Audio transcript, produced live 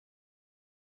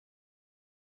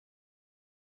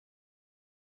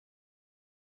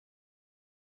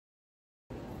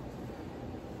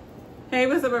Hey,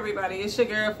 what's up everybody? It's your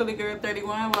girl, Philly Girl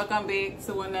 31. Welcome back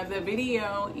to another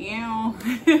video.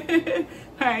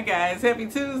 Alright guys, happy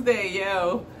Tuesday,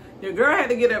 yo. Your girl had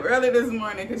to get up early this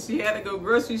morning because she had to go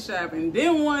grocery shopping.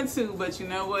 Didn't want to, but you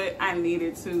know what? I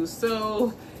needed to.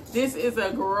 So this is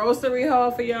a grocery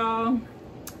haul for y'all.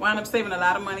 Wound up saving a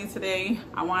lot of money today.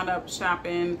 I wound up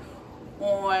shopping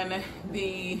on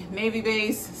the Navy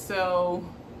base. So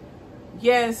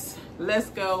yes, let's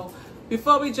go.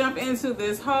 Before we jump into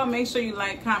this haul, make sure you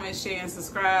like, comment, share, and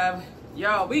subscribe.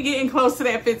 Y'all, we getting close to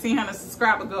that 1,500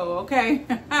 subscriber goal, okay?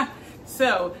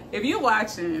 So, if you're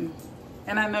watching,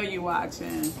 and I know you're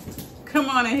watching, come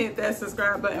on and hit that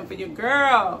subscribe button for your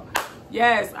girl.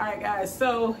 Yes, all right, guys.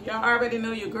 So, y'all already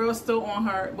know your girl's still on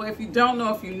her. Well, if you don't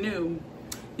know, if you knew,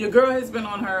 your girl has been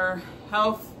on her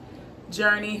health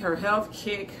journey, her health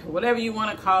kick, whatever you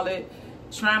want to call it.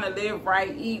 Trying to live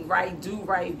right, eat right, do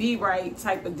right, be right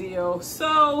type of deal.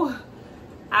 So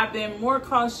I've been more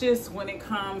cautious when it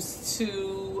comes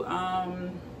to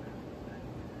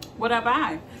what I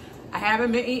buy. I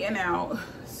haven't been eating out.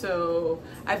 So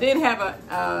I did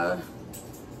have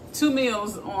 2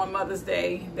 meals on Mother's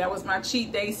Day. That was my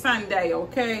cheat day Sunday,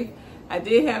 okay? I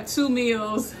did have 2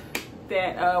 meals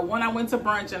that one I went to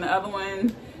brunch and the other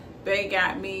one they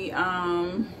got me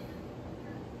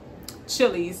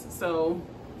Chili's. So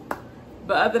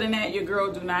but other than that, your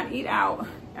girl do not eat out.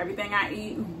 Everything I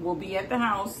eat will be at the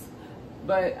house.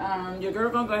 But your girl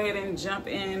gonna go ahead and jump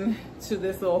in to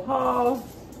this little haul.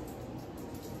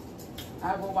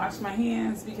 I will wash my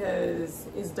hands because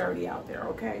it's dirty out there,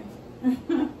 okay?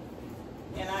 And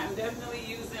I'm definitely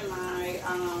using my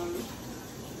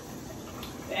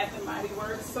Bath and Body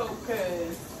Works soap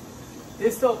because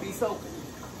this soap be soaping.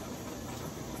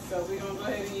 So we're gonna go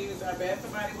ahead and use our Bath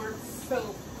and Body Works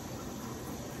soap.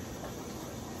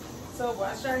 So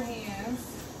wash our hands.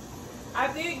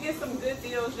 I did get some good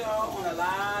deals, y'all, on a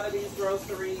lot of these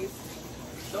groceries.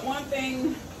 The one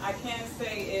thing I can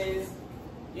say is,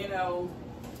 you know,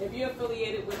 if you're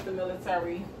affiliated with the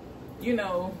military, you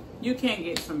know, you can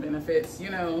get some benefits,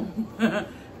 you know.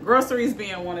 Groceries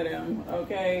being one of them,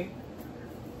 okay?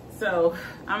 So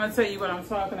I'm gonna tell you what I'm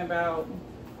talking about.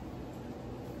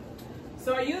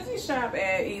 So I usually shop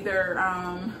at either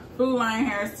Food Lion,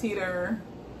 Harris Teeter,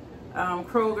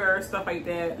 Kroger, stuff like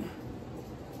that.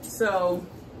 So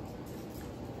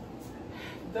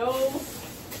those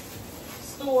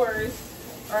stores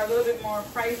are a little bit more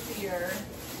pricier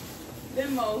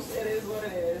than most. It is what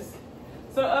it is.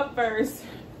 So up first,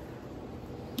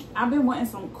 I've been wanting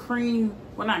some cream,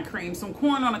 well not cream, some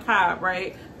corn on the cob,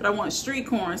 right? But I want street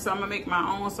corn, so I'm gonna make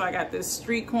my own. So I got this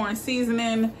street corn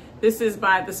seasoning. This is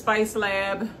by the Spice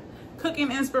Lab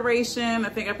Cooking Inspiration. I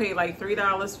think I paid like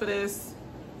 $3 for this.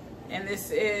 And this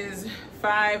is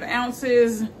 5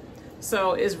 ounces.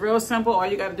 So it's real simple. All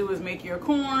you gotta do is make your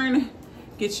corn,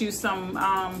 get you some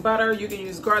butter. You can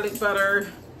use garlic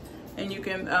butter, and you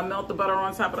can melt the butter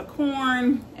on top of the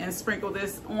corn and sprinkle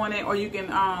this on it. Or you can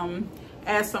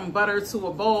add some butter to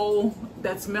a bowl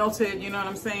that's melted, you know what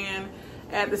I'm saying?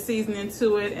 Add the seasoning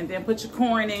to it and then put your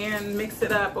corn in, mix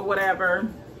it up or whatever.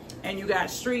 And you got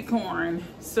street corn.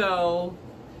 So,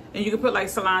 and you can put like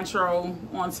cilantro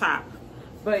on top.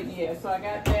 But yeah, so I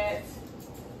got that.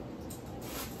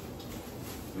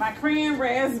 My cran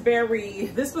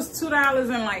raspberry, this was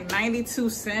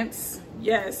 $2.92.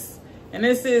 Yes. And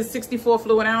this is 64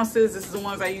 fluid ounces. This is the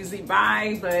ones I usually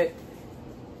buy, but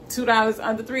 $2,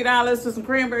 under $3 for some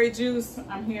cranberry juice.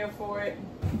 I'm here for it.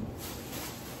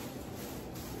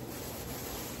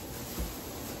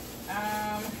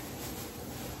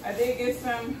 I did get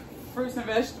some fruits and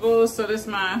vegetables. So this is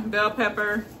my bell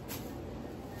pepper.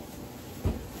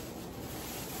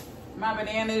 My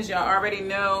bananas, y'all already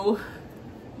know.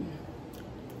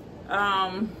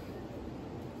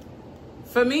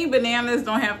 For me, bananas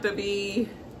don't have to be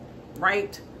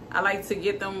ripe. I like to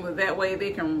get them that way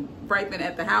they can ripen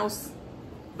at the house.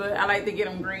 But I like to get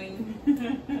them green.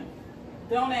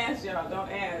 Don't ask, y'all.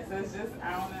 Don't ask. That's just,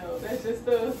 I don't know. That's just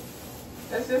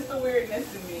the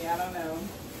weirdness in me. I don't know.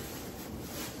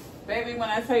 Baby, when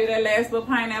I tell you that last little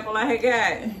pineapple I had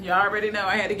got, y'all already know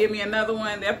I had to give me another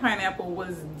one. That pineapple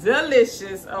was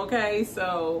delicious, okay?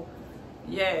 So,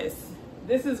 yes.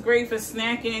 This is great for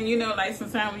snacking. You know, like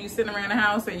sometimes when you sit around the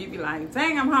house and you be like,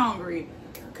 dang, I'm hungry.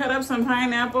 Cut up some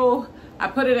pineapple. I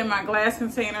put it in my glass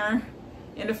container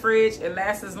in the fridge. It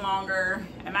lasts longer.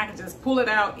 And I can just pull it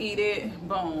out, eat it,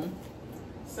 boom.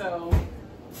 So,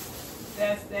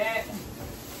 that's that.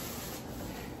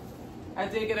 I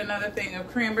did get another thing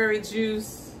of cranberry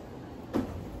juice.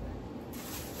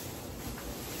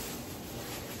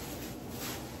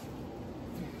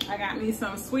 I got me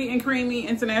some Sweet and Creamy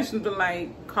International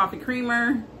Delight coffee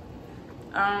creamer.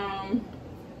 I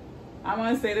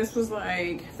want to say this was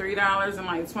like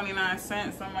 $3.29,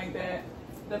 something like that.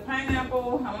 The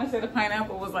pineapple, I want to say the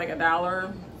pineapple was like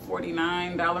 $1.49,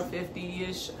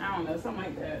 $1.50-ish. I don't know, something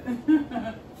like that.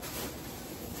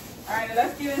 All right, now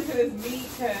let's get into this meat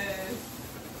because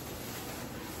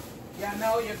y'all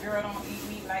know your girl don't eat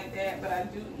meat like that, but I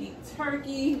do eat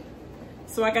turkey.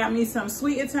 So I got me some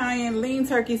sweet Italian lean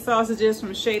turkey sausages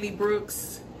from Shady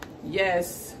Brooks.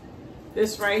 Yes,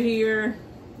 this right here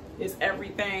is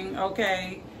everything,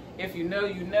 okay? If you know,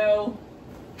 you know.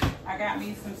 I got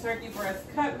me some turkey breast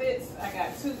cutlets. I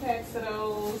got 2 packs of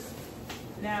those.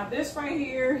 Now this right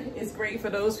here is great for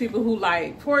those people who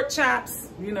like pork chops.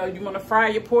 You know, you want to fry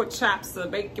your pork chops or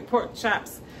bake your pork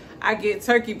chops. I get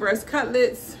turkey breast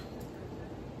cutlets.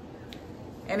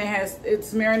 And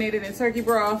it's marinated in turkey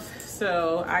broth.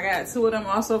 So I got 2 of them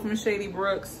also from Shady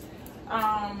Brooks.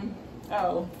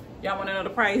 Oh, y'all want to know the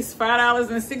price?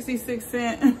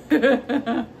 $5.66.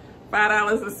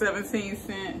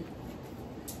 $5.17.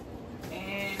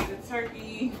 And the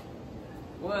turkey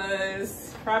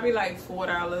was probably like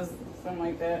 $4, something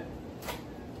like that.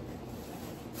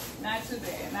 Not too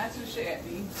bad, not too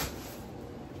shabby.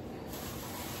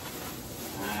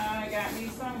 I got me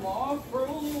some more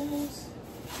fruits.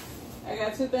 I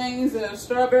got 2 things of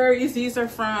strawberries. These are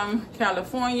from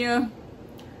California.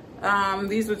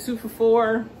 These were 2 for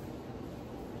 $4.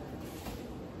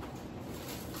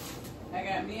 I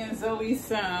got me and Zoe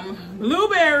some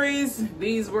blueberries.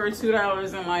 These were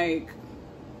 $2 and like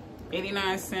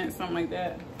 89 cents, something like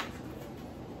that.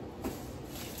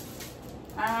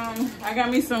 I got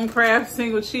me some Kraft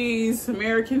single cheese,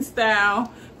 American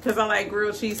style, because I like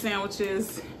grilled cheese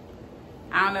sandwiches.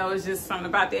 I don't know, it's just something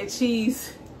about that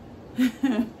cheese. I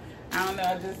don't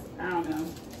know, I don't know.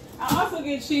 I also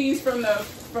get cheese from the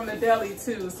deli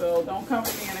too, so don't come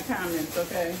for me in the comments,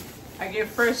 okay? I get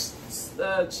fresh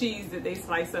cheese that they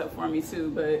slice up for me too,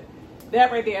 but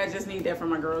that right there, I just need that for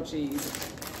my grilled cheese.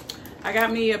 I got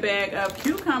me a bag of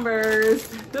cucumbers,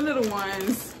 the little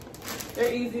ones.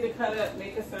 They're easy to cut up,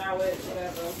 make a salad,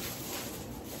 whatever.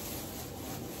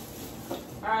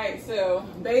 All right, so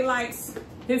Bay likes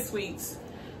his sweets.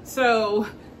 So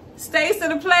Stace to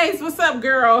the place, what's up,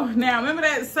 girl? Now, remember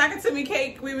that Sakatumi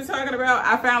cake we were talking about?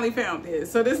 I finally found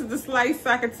this. So this is the sliced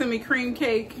Sakatumi cream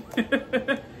cake.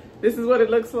 This is what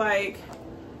it looks like.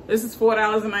 This is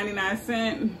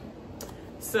 $4.99.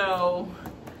 So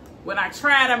when I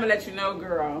try it, I'm gonna let you know,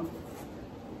 girl.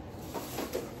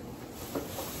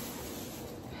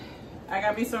 I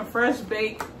got me some fresh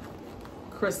baked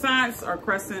croissants or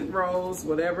crescent rolls,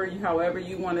 however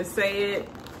you want to say it.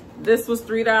 This was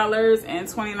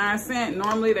 $3.29.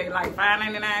 Normally they like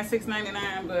 $5.99,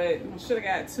 $6.99, but I should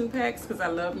have got 2 packs because I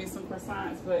love me some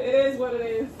croissants. But it is what it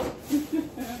is.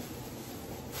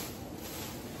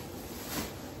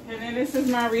 And then this is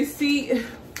my receipt,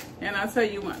 and I'll tell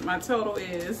you what my total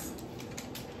is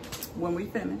when we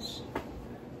finish.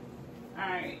 All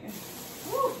right.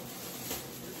 Woo.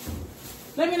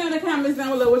 Let me know in the comments down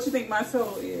below what you think my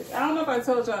total is. I don't know if I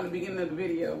told y'all in the beginning of the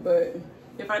video, but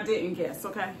if I didn't, guess,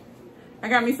 okay? I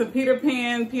got me some Peter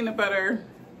Pan peanut butter,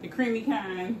 the creamy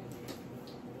kind.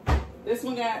 This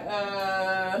one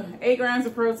got 8 grams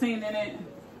of protein in it.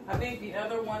 I think the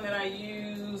other one that I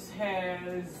use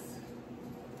has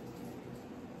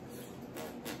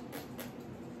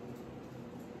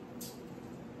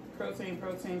protein,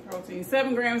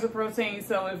 7 grams of protein.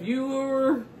 So if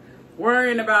you're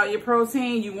worrying about your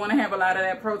protein, you want to have a lot of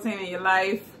that protein in your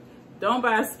life, don't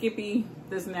buy Skippy,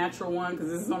 this natural one, because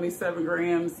this is only 7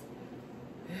 grams.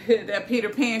 That Peter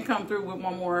Pan come through with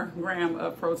 1 more gram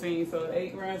of protein, so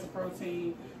 8 grams of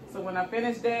protein. So when I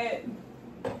finish that,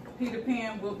 Peter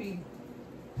Pan will be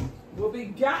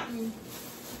gotten.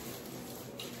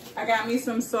 I got me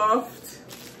some soft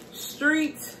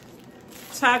street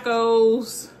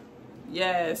tacos.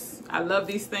 Yes, I love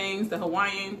these things, the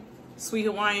Hawaiian, sweet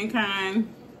Hawaiian kind.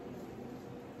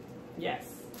 Yes.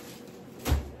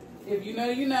 If you know,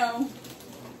 you know.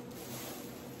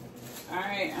 All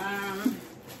right,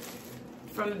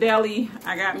 from the deli,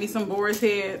 I got me some boar's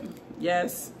head.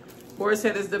 Yes, boar's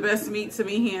head is the best meat to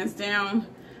me, hands down.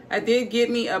 I did get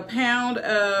me a pound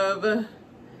of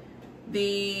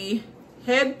the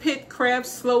Head Pit Crab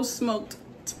slow smoked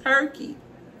turkey.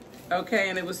 Okay,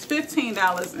 and it was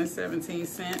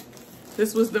 $15.17.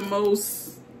 This was the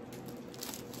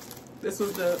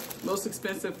most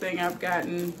expensive thing I've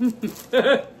gotten.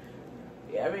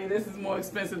 Yeah, I mean, this is more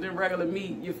expensive than regular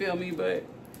meat, you feel me? But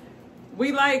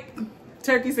we like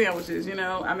turkey sandwiches, you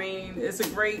know? I mean, it's a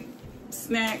great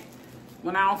snack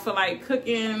when I don't feel like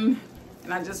cooking.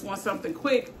 and I just want something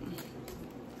quick.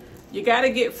 You gotta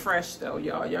get fresh though,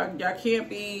 y'all. Y'all can't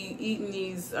be eating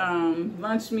these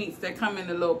lunch meats that come in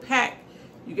a little pack.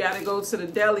 You gotta go to the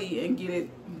deli and get it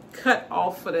cut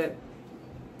off of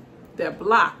that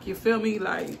block. You feel me?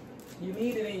 Like, you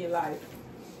need it in your life.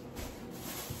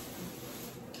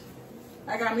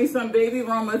 I got me some Baby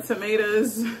Roma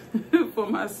tomatoes for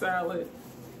my salad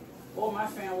or my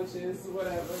sandwiches,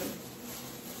 whatever.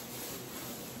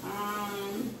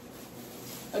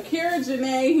 Akira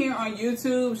Janae here on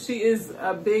YouTube. She is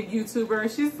a big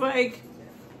YouTuber. She's like,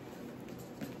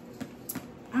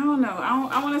 I don't know.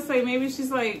 I want to say maybe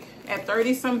she's like at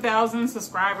 30-some thousand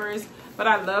subscribers, but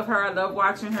I love her. I love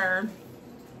watching her.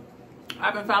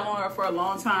 I've been following her for a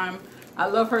long time. I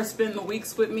love her spend the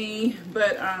weeks with me,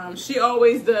 but she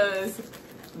always does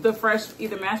the fresh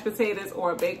either mashed potatoes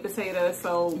or a baked potato.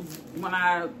 So when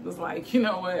I was like, you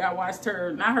know what, I watched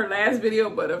her, not her last video,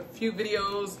 but a few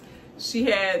videos, she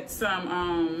had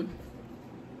some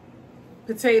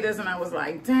potatoes and I was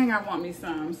like, dang, I want me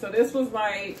some. So this was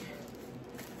like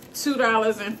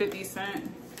 $2.50.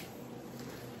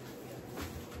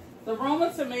 The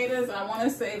Roma tomatoes, I want to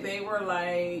say they were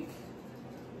like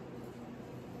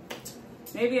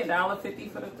maybe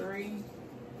 $1.50 for the 3.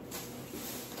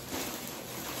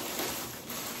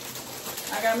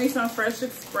 I got me some Fresh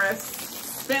Express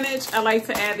spinach. I like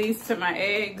to add these to my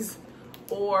eggs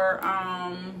or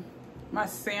my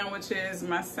sandwiches,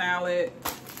 my salad.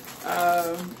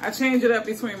 I change it up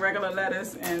between regular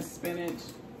lettuce and spinach.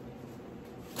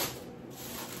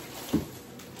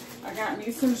 I got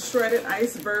me some shredded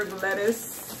iceberg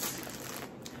lettuce.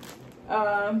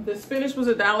 The spinach was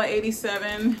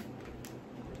 $1.87.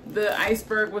 The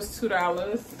iceberg was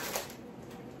 $2.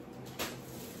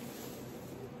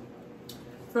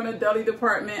 From the deli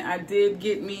department, I did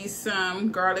get me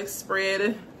some garlic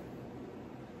spread,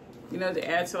 you know, to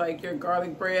add to like your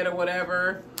garlic bread or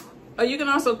whatever. Or you can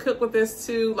also cook with this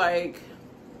too, like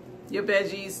your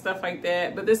veggies, stuff like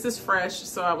that. But this is fresh,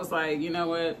 so I was like, you know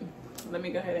what? Let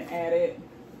me go ahead and add it.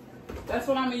 That's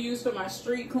what I'm gonna use for my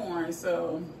street corn,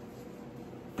 so.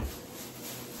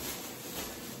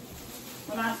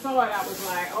 When I saw it, I was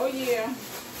like, oh yeah.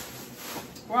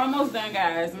 We're almost done,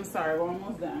 guys. I'm sorry, we're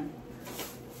almost done.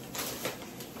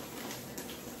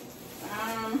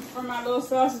 For my little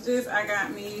sausages, I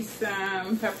got me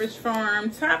some Pepperidge Farm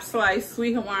top slice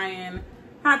sweet Hawaiian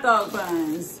hot dog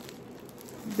buns.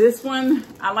 This one,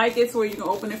 I like it to where you can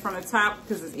open it from the top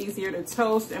because it's easier to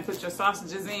toast and put your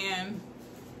sausages in.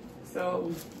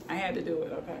 So I had to do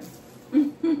it, okay.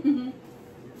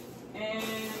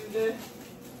 And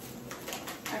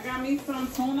I got me some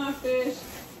tuna fish.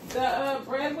 The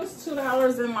bread was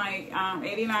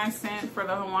 $2.89 for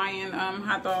the Hawaiian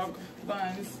hot dog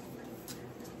buns.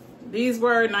 These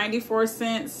were 94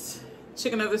 cents.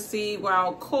 Chicken of the sea,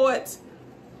 wild caught,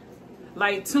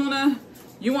 light tuna.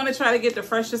 You want to try to get the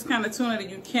freshest kind of tuna that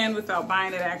you can without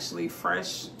buying it actually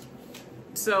fresh.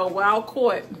 So wild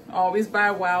caught, always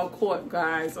buy wild caught,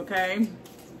 guys, okay?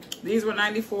 These were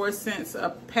 94 cents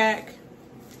a pack,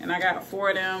 and I got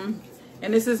 4 of them.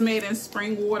 And this is made in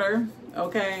spring water,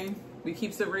 okay? We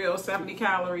keeps it real, 70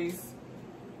 calories.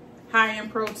 High in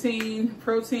protein.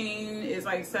 Protein is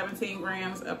like 17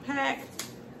 grams a pack.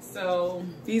 So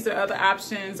these are other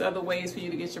options, other ways for you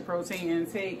to get your protein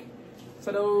intake.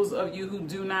 For those of you who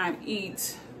do not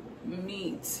eat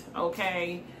meat,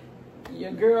 okay?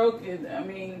 Your girl could, I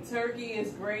mean, turkey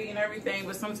is great and everything,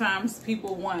 but sometimes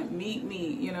people want meat,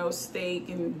 you know, steak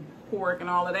and pork and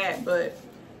all of that, but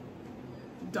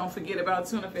don't forget about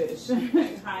tuna fish,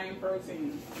 high in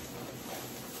protein.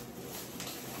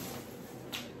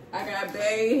 I got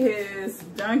Bay his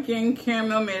Dunkin'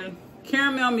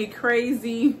 Caramel Me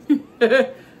Crazy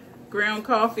ground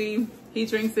coffee. He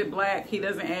drinks it black. He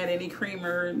doesn't add any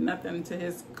creamer, nothing to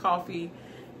his coffee.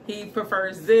 He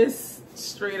prefers this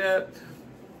straight up.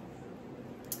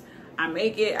 I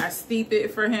make it, I steep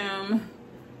it for him,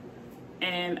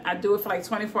 and I do it for like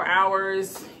 24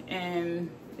 hours, and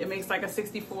it makes like a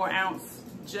 64-ounce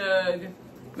jug,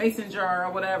 mason jar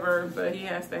or whatever, but he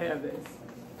has to have this.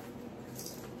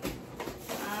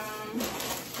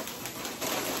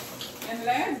 And the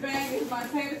last bag is my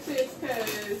potato chips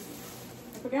because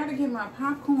I forgot to get my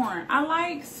popcorn. I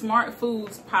like Smart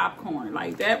Foods popcorn.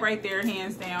 Like that right there,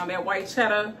 hands down. That white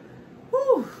cheddar.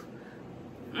 Whew.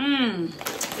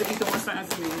 It be doing something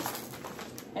to me.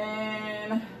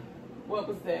 And what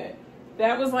was that?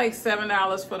 That was like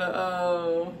 $7 for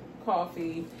the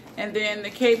coffee. And then the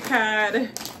Cape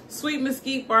Cod Sweet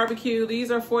Mesquite Barbecue. These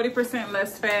are 40%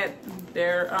 less fat.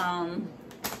 They're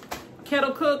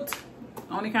kettle cooked.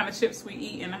 Only kind of chips we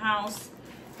eat in the house.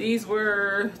 These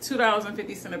were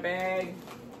 $2.50 a bag.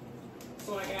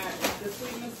 So I got the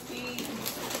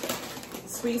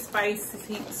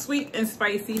sweet and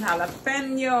spicy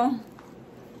jalapeno.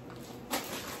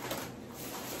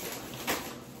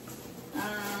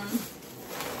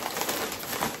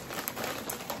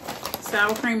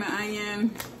 Sour cream and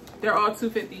onion. They're all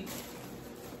 $2.50.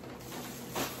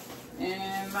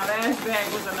 And my last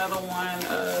bag was another one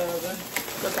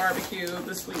of the barbecue,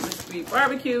 the sweet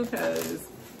barbecue, because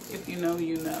if you know,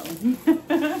 you know. All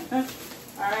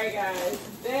right, guys,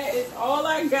 that is all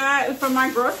I got for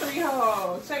my grocery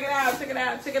haul. Check it out, check it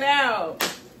out, check it out.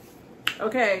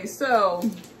 Okay, so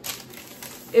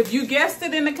if you guessed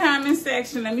it in the comment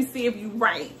section, let me see if you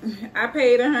right. I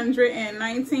paid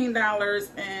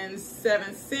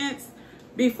 $119.07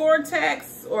 before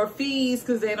tax or fees,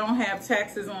 because they don't have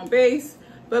taxes on base.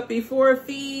 But before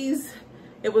fees,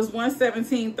 it was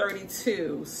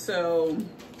 $117.32. So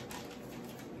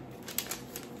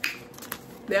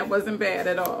that wasn't bad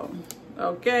at all.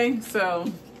 Okay, so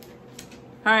all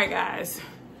right, guys,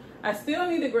 I still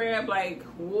need to grab like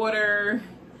water.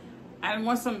 I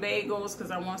want some bagels because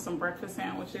I want some breakfast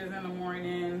sandwiches in the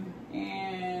morning,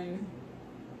 and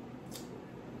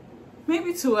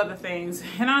maybe 2 other things,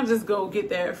 and I'll just go get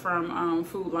that from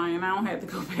Food Lion. I don't have to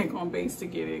go back on base to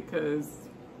get it because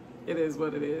it is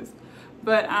what it is.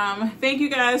 But thank you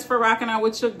guys for rocking out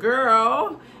with your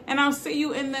girl, and I'll see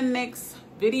you in the next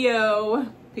video.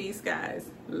 Peace, guys.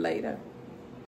 Later.